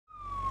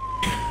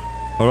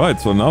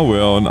Alright, so now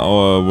we're on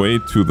our way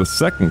to the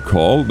second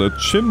call, the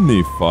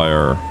chimney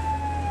fire.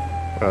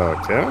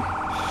 Okay.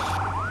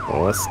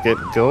 Well, let's get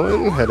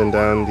going. Heading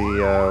down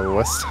the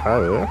West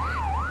Highway.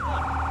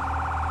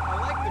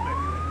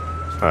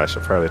 Oh, I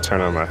should probably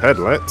turn on my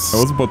headlights. I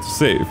was about to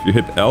say, if you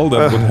hit L,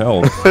 that would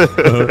help.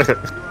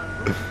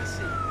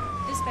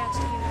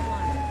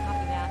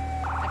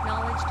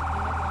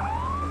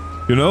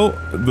 You know,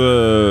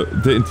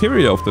 the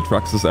interior of the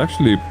trucks is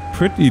actually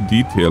pretty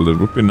detailed. It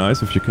would be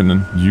nice if you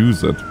can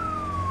use it.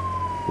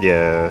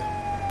 Yeah,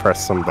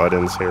 press some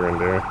buttons here and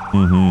there.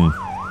 Mm-hmm.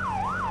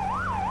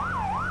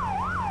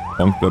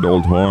 Honk that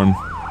old horn.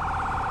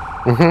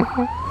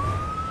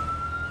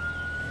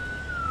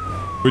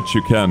 Which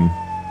you can,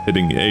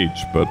 hitting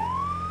H, but...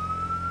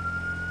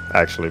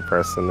 Actually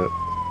pressing it.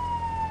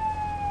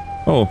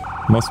 Oh,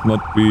 must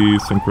not be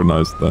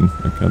synchronized then.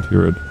 I can't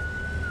hear it.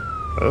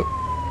 Oh.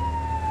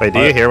 Wait, do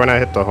you hear when I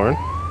hit the horn?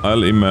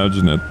 I'll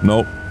imagine it.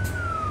 Nope.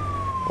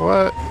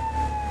 What?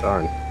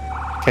 Darn.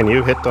 Can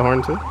you hit the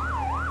horn too?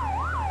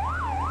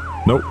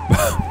 Nope.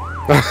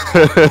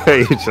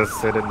 You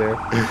just sitting there.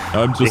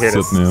 I'm just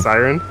sitting here.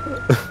 Siren?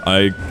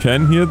 I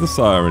can hear the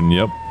siren,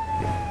 yep.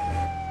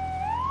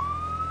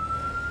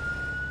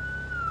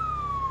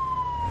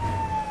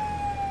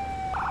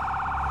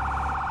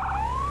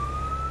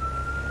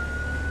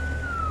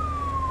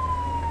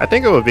 I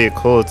think it would be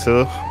cool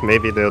too.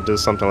 Maybe they'll do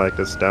something like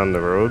this down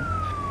the road.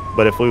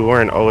 But if we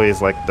weren't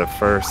always like the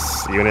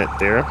first unit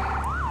there.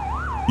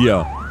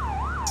 Yeah.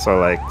 So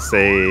like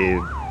say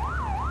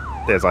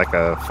there's like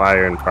a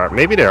fire in part.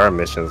 Maybe there are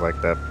missions like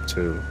that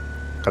too.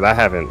 Because I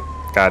haven't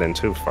gotten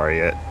too far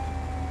yet.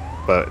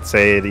 But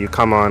say you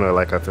come on with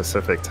like a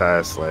specific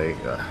task like,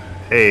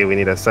 hey, we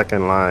need a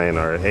second line,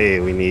 or hey,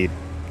 we need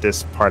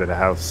this part of the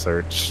house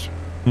searched.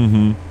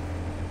 Mm-hmm.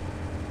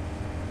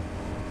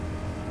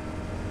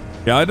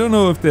 Yeah, I don't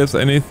know if there's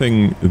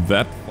anything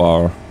that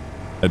far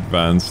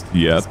advanced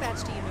yet,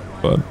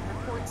 but...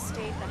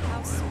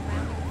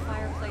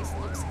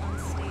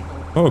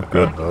 Oh,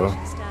 good.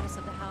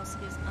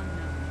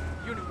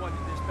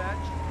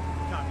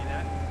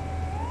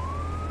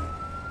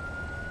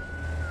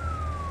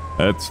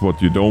 That's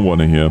what you don't want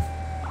to hear.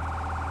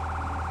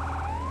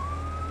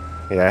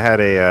 Yeah, I had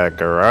a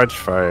garage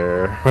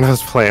fire when I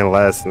was playing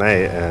last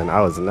night, and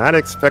I was not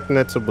expecting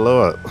it to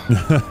blow up.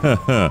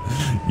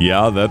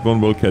 Yeah, that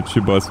one will catch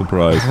you by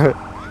surprise.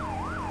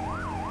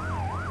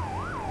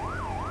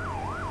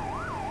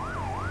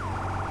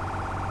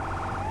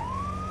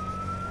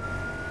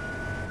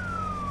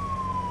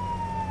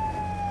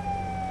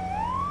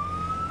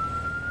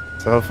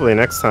 So hopefully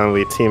next time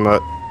we team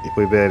up,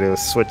 we'll be able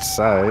to switch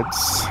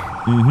sides.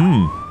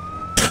 Mm-hmm.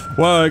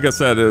 Well, like I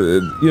said,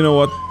 you know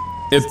what?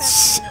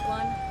 It's...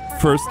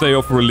 first day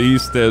of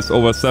release, there's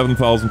over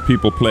 7,000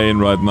 people playing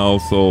right now,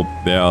 so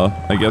yeah,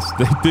 I guess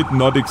they did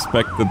not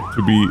expect it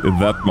to be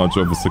that much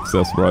of a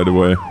success right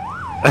away.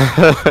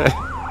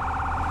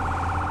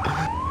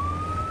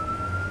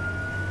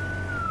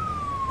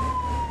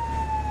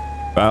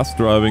 Fast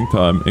driving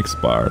time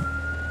expired.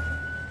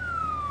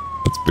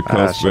 It's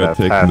because we're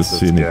taking the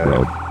scenic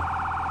route.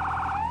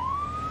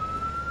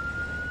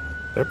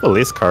 Their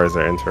police cars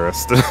are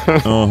interesting.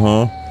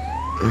 Uh-huh.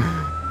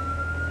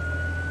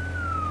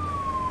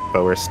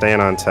 But we're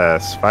staying on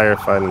task.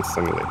 Firefighting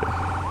Simulator.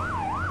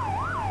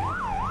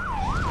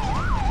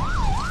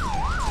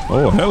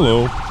 Oh,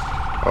 hello.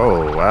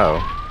 Oh, wow.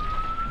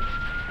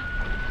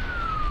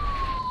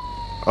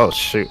 Oh,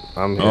 shoot.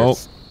 I'm here. Oh.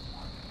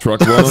 Truck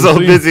one I'm so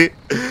busy.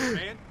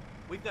 Man,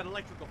 we've got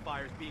electrical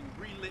fires being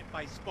relit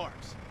by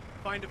sparks.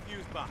 Find a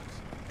fuse box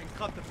and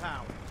cut the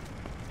power.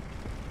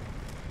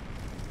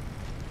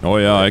 Oh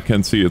yeah, I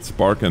can see it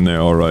sparking there,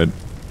 alright.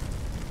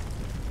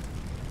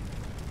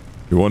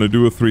 You want to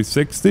do a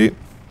 360?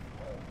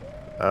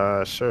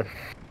 Sure.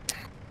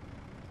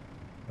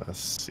 Let's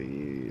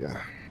see.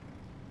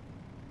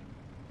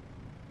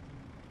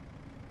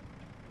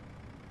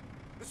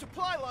 The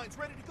supply line's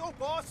ready to go,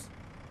 boss.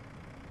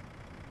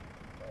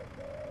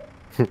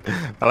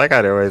 I like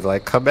how they're always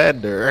like,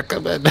 Commander,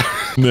 Commander.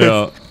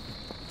 Yeah.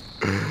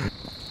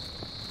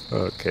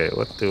 Okay,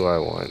 what do I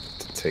want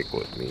to take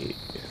with me?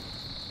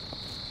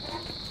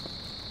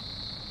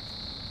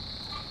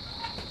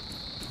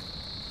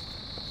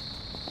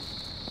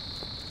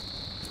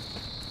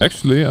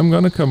 Actually, I'm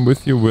gonna come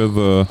with you with,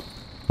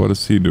 what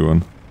is he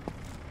doing?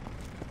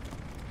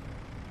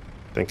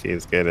 I think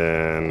he's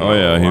getting Oh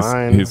yeah,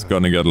 he's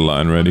gonna get a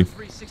line ready.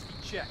 360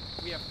 check.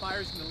 We have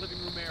fires in the living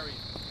room area.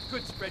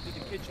 Could spread to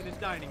the kitchen and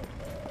dining room.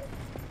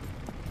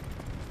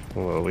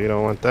 Well, we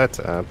don't want that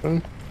to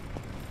happen.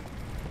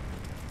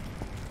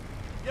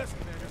 Yes,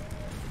 Commander.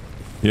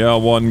 Yeah,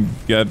 one,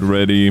 get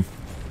ready.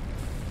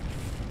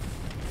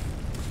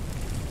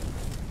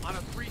 On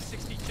a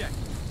 360 check,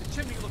 the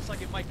chimney looks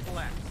like it might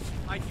collapse.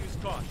 I'd use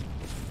caution.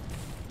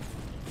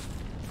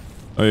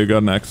 Oh, you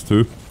got an axe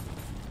too?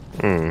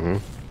 Mm-hmm.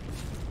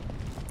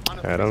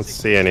 I don't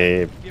see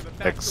any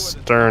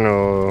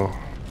external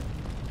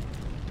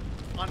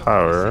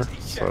power,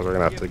 so we're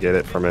gonna have to get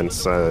it from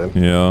inside.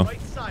 Yeah.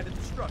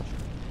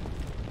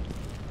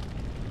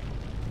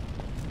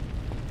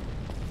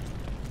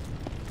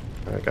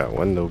 I got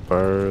window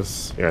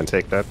bars. You gonna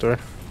take that door?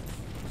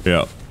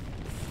 Yeah.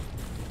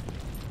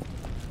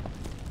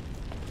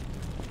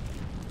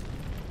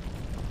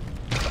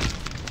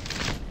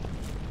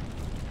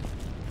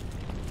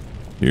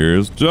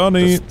 Here's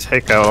Johnny. Just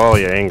take out all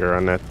your anger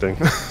on that thing.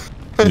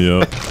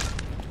 Yeah.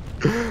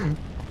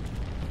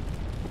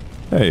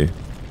 Hey.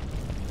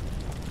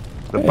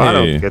 The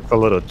bottom gets a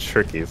little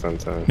tricky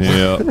sometimes.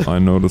 Yeah, I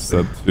noticed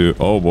that too.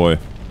 Oh boy.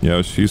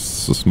 Yeah,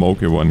 she's a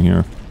smoky one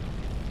here.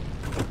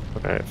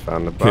 Alright,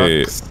 found the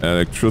Okay, box.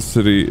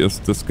 electricity is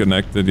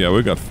disconnected. Yeah,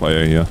 we got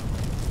fire here.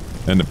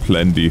 And a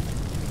plenty.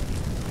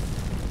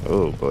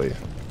 Oh boy.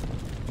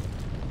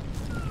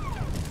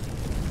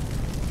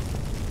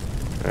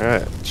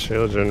 Alright,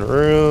 children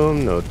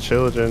room, no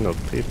children, no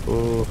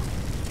people.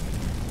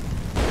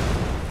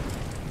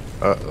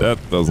 Uh-oh. That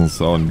doesn't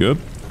sound good.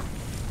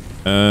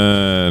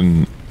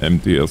 And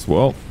empty as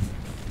well.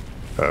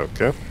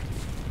 Okay.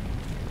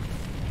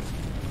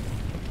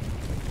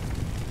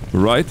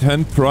 Right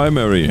hand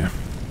primary.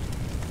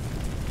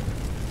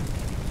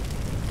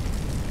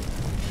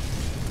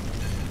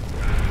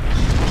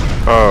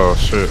 Oh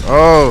shoot.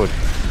 Oh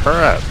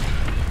crap.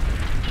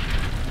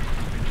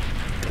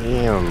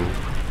 Damn.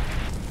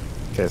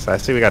 Okay, so I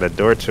see we got a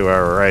door to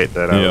our right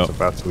that I was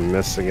about to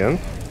miss again.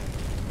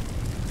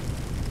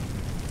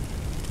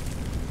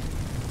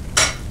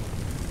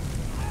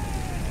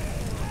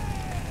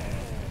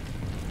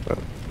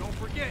 Don't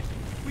forget,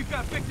 we've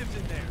got victims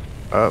in there.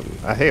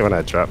 I hate when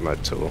I drop my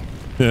tool.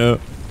 Yeah.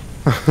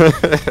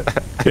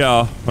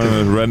 Yeah, when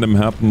it random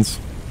happens.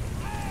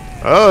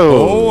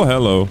 Oh! Oh,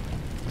 hello.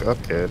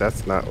 Okay,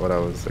 that's not what I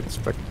was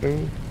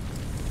expecting.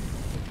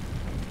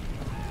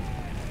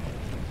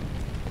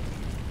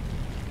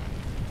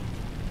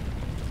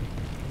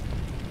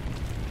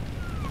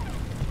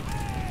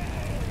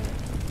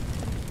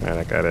 And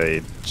I got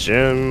a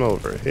gym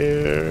over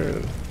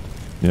here.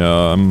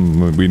 Yeah,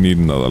 we need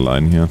another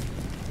line here.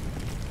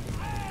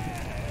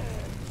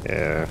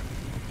 Yeah.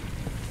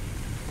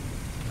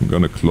 I'm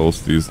gonna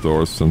close these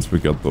doors since we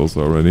got those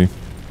already.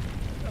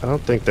 I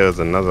don't think there's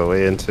another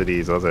way into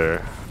these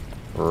other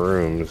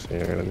rooms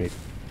here. Let me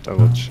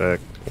double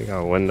check. We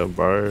got window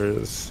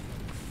bars.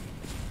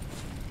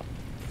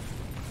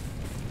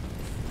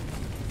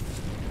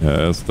 Yeah,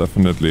 there's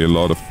definitely a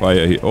lot of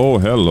fire here. Oh,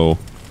 hello.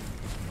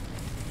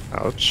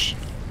 Ouch.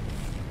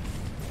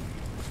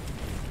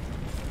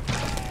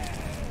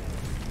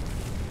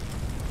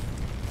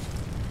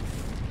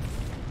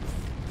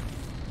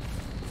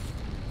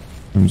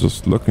 I'm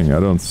just looking. I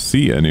don't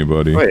see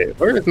anybody. Wait,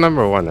 where is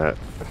number one at?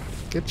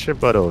 Get your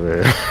butt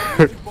over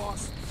here.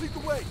 Boss, lead the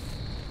way.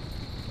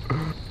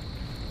 I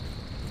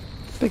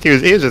think he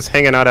was just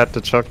hanging out at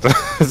the truck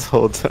this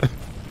whole time.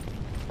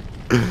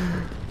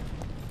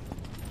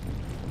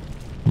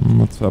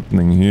 What's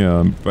happening here?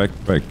 I'm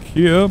back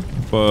here,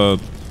 but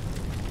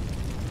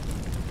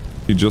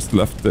he just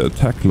left the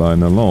attack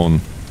line alone.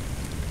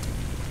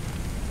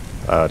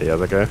 The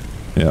other guy?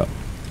 Yeah.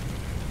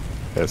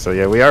 Okay, so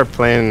yeah, we are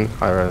playing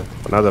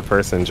another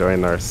person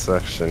joined our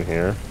section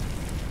here.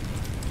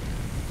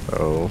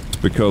 So It's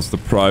because the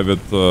private,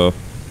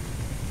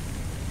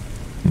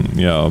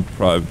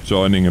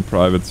 joining a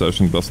private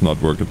session does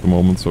not work at the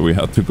moment, so we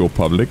had to go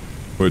public,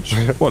 which,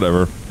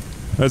 whatever.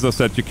 As I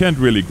said, you can't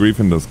really grief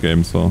in this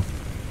game, so...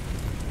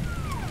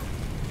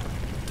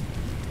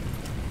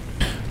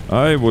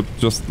 I would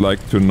just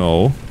like to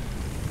know...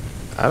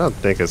 I don't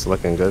think it's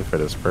looking good for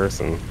this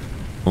person.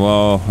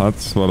 Well,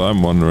 that's what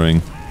I'm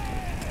wondering.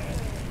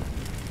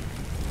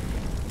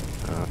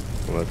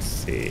 Let's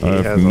see.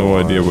 I have no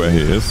idea where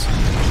he is.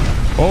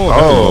 Oh,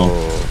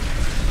 hello.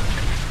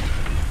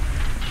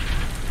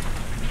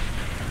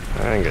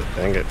 Dang it,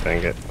 dang it,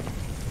 dang it.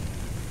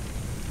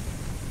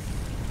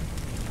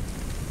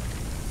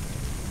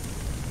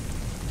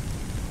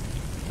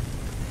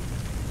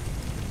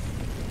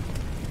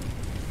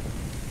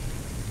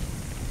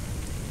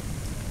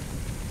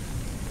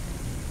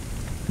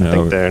 I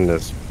think they're in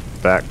this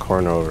back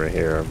corner over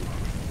here.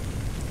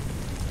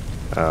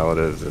 What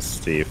is this,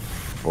 the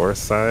fourth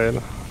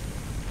side?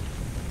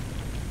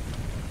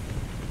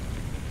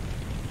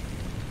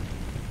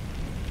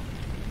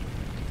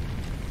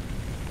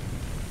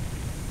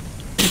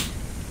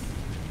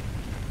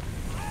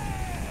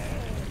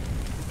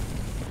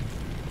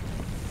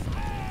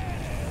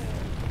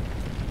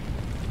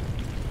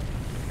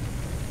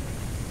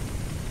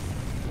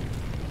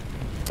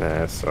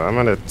 So I'm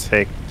gonna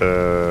take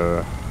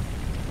the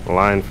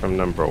line from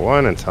number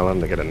one and tell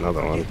him to get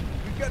another one.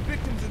 We've got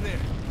victims in there.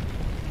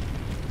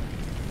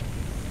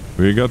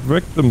 We got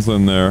victims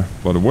in there,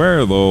 but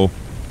where though?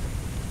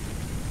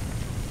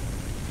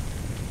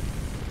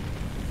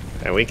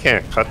 And we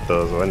can't cut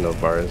those window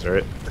bars,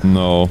 right?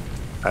 No.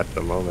 At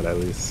the moment, at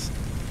least.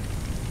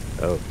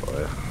 Oh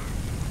boy.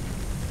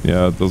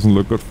 Yeah, it doesn't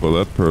look good for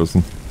that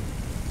person.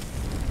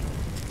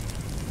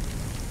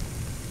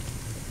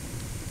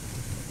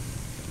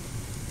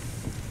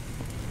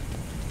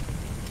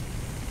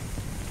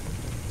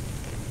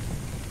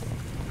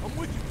 I'm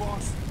with you,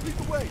 boss. Lead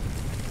the way.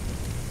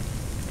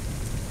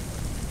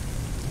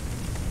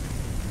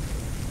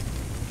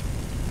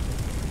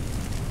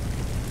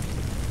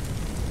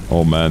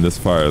 Oh man, this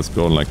fire is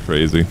going like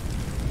crazy.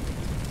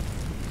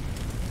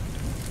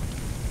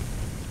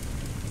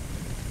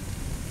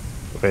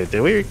 Wait,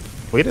 did we?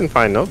 We didn't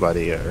find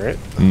nobody yet,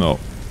 right? No.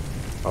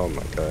 Oh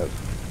my god.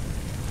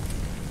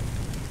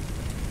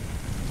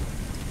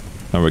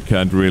 And we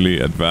can't really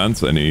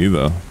advance any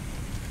either.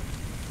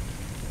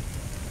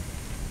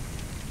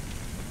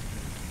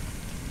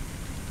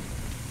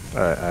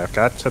 Alright, I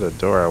got to the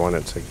door I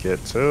wanted to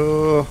get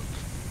to.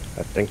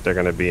 I think they're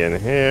gonna be in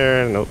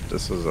here. Nope,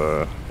 this is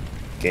a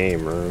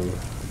game room.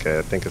 Okay,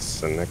 I think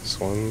it's the next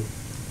one.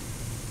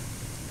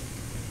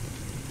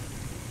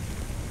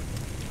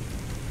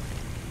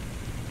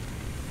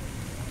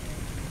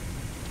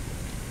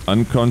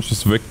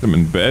 Unconscious victim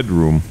in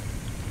bedroom.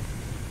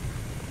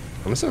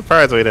 I'm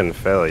surprised we didn't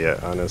fail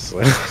yet,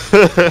 honestly.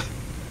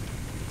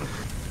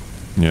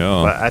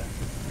 Yeah. But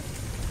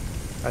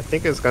I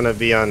think it's gonna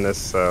be on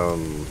this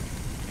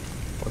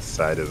what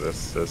side is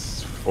this?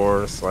 This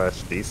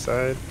 4/D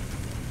side?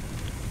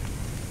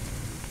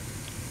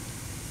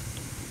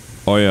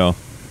 Oh yeah.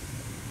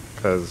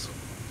 Cause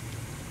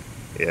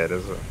yeah,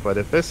 there's a, but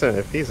if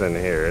he's in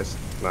here, it's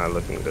not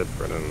looking good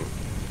for them.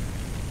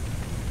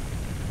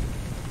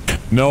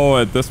 No,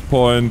 at this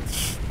point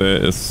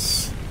there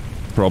is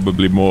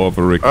probably more of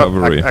a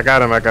recovery. Oh, I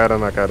got him.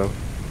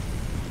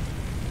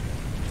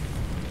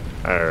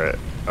 Alright,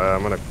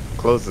 I'm gonna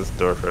close this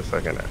door for a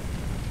second.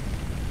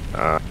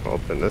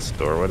 Open this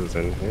door. What is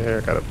in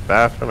here? Got a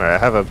bathroom. I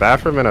have a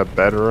bathroom and a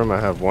bedroom. I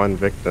have one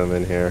victim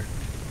in here.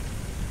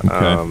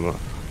 Okay.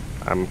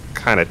 I'm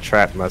kind of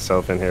trapped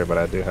myself in here, but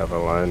I do have a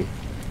line.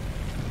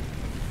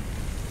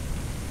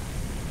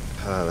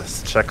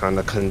 Let's check on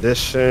the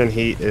condition.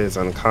 He is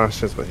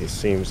unconscious, but he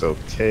seems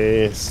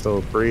okay.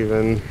 Still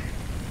breathing.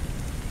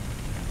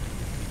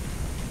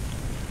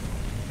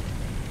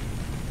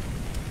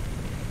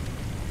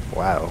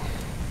 Wow.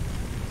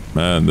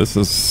 Man, this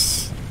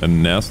is a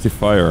nasty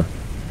fire.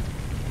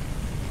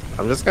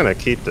 I'm just gonna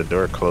keep the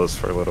door closed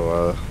for a little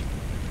while.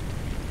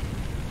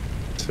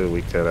 Till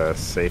we could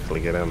safely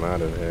get him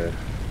out of here.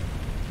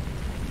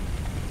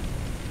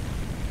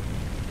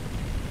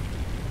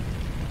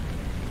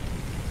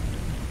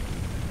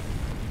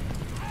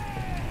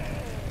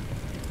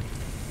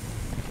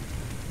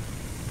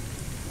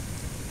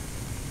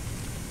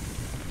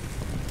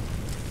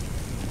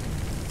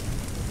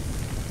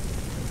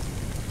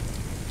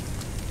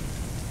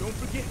 Don't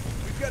forget,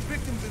 we've got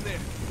victims in there.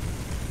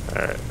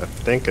 Alright, I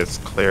think it's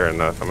clear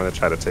enough. I'm gonna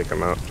try to take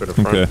him out through the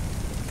front. Okay.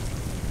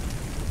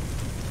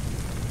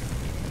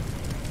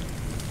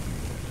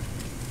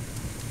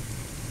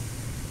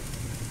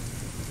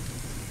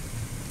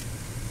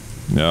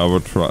 Yeah, we'll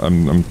try.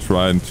 I'm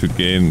trying to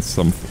gain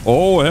some.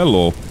 Oh,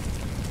 hello.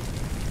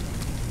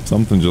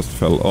 Something just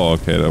fell. Oh,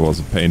 okay, that was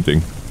a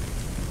painting.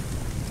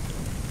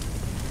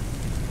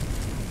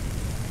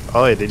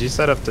 Oh, wait, did you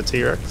set up the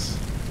T-Rex?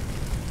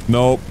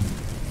 Nope.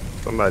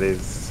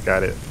 Somebody's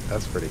got it.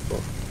 That's pretty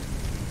cool.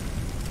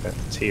 Got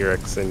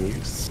T-Rex in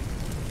use.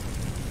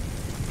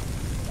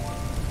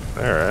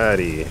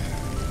 Alrighty.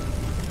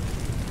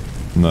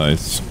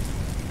 Nice.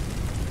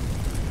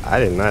 I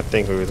did not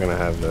think we were gonna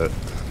have that.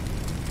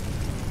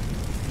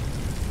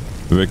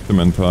 Victim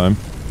in time.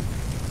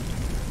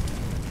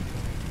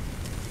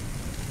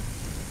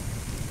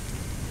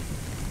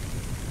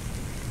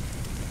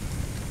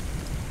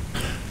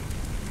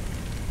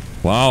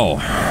 Wow.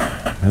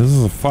 This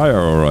is a fire,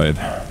 alright.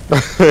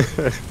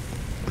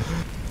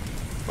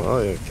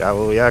 Well, you got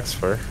what we asked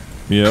for.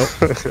 Yep.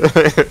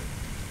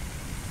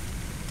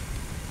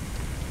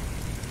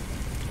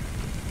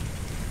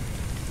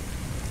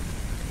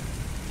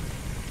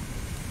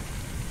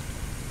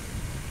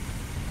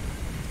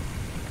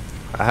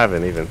 I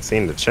haven't even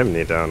seen the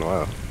chimney down.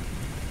 Wow.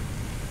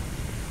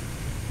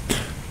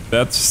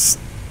 That's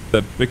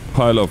that big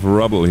pile of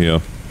rubble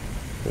here.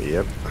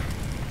 Yep.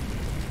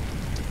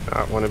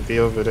 Not want to be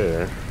over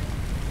there.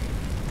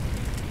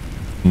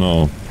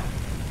 No.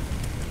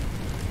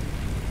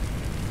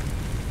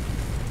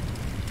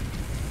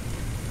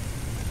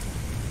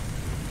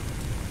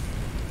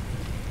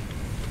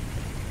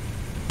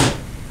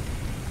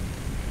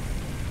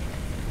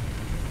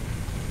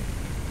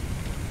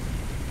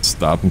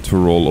 Starting to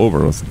roll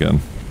over us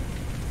again.